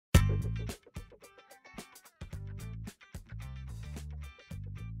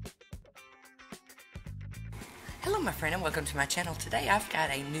Hello my friend, and welcome to my channel. Today I've got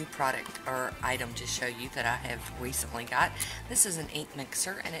a new product or item to show you that I have recently got. This is an ink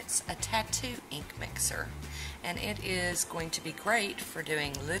mixer, and it's a tattoo ink mixer, and it is going to be great for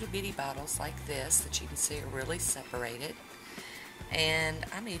doing little bitty bottles like this that you can see are really separated. And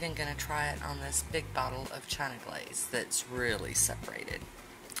I'm even going to try it on this big bottle of China glaze that's really separated.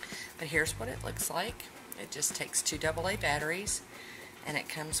 But here's what it looks like. It just takes 2 AA batteries, and it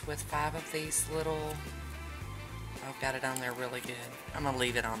comes with 5 of these little, I've got it on there really good. I'm going to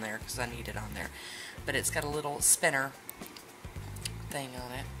leave it on there because I need it on there. But it's got a little spinner thing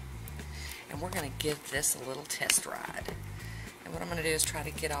on it. And we're going to give this a little test ride. And what I'm going to do is try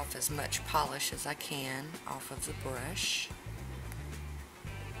to get off as much polish as I can off of the brush.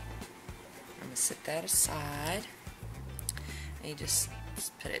 I'm going to set that aside. And you just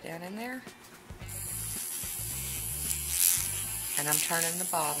put it down in there. And I'm turning the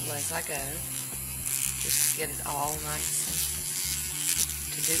bottle as I go. Just to get it all nice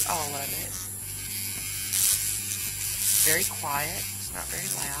and to do all of it. Very quiet. It's not very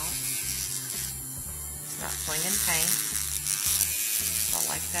loud. It's not flinging paint. I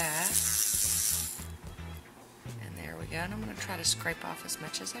like that. And there we go. And I'm going to try to scrape off as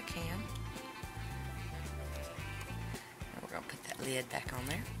much as I can. And we're going to put that lid back on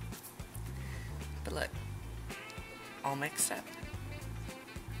there. But look, all mixed up.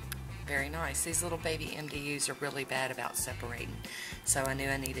 Very nice. These little baby MDUs are really bad about separating, so I knew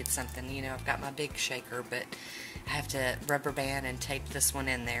I needed something. You know, I've got my big shaker, but I have to rubber band and tape this one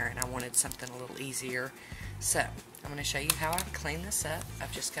in there, and I wanted something a little easier. So I'm going to show you how I clean this up.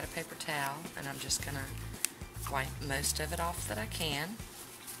 I've just got a paper towel, and I'm just going to wipe most of it off that I can.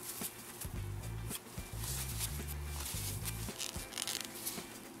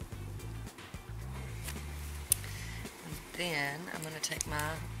 And then I'm going to take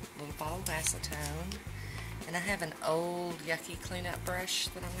my little bottle of acetone, and I have an old yucky cleanup brush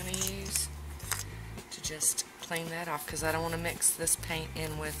that I'm going to use to just clean that off, because I don't want to mix this paint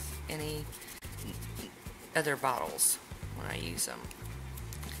in with any other bottles when I use them.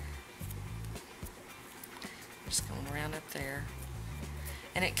 Just going around up there,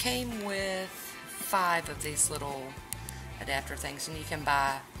 and it came with 5 of these little adapter things, and you can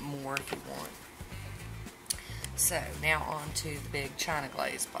buy more if you want. So, now on to the big China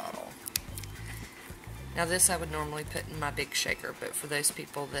glaze bottle. Now this I would normally put in my big shaker, but for those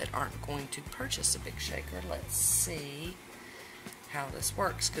people that aren't going to purchase a big shaker, let's see how this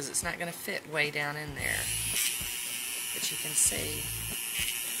works, because it's not going to fit way down in there. But you can see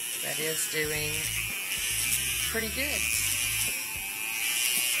that is doing pretty good.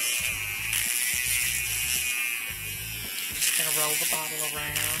 I'm just going to roll the bottle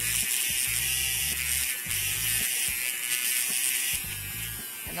around.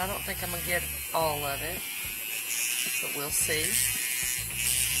 And I don't think I'm going to get all of it, but we'll see.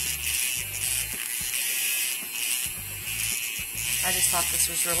 I just thought this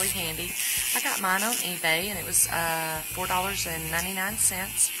was really handy. I got mine on eBay, and it was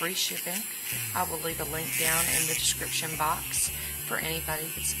 $4.99, free shipping. I will leave a link down in the description box for anybody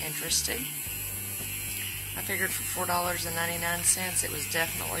that's interested. I figured for $4.99 it was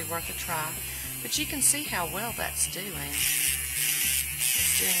definitely worth a try. But you can see how well that's doing.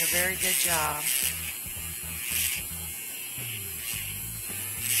 Doing a very good job.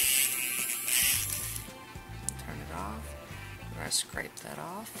 Turn it off. I'm going to scrape that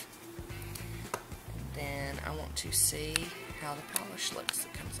off. And then I want to see how the polish looks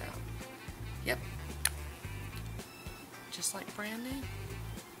that comes out. Yep. Just like brand new.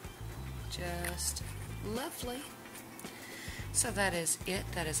 Just lovely. So that is it.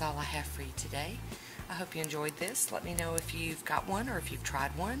 That is all I have for you today. I hope you enjoyed this. Let me know if you've got one, or if you've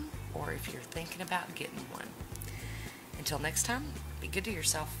tried one, or if you're thinking about getting one. Until next time, be good to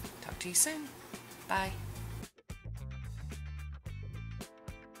yourself. Talk to you soon. Bye.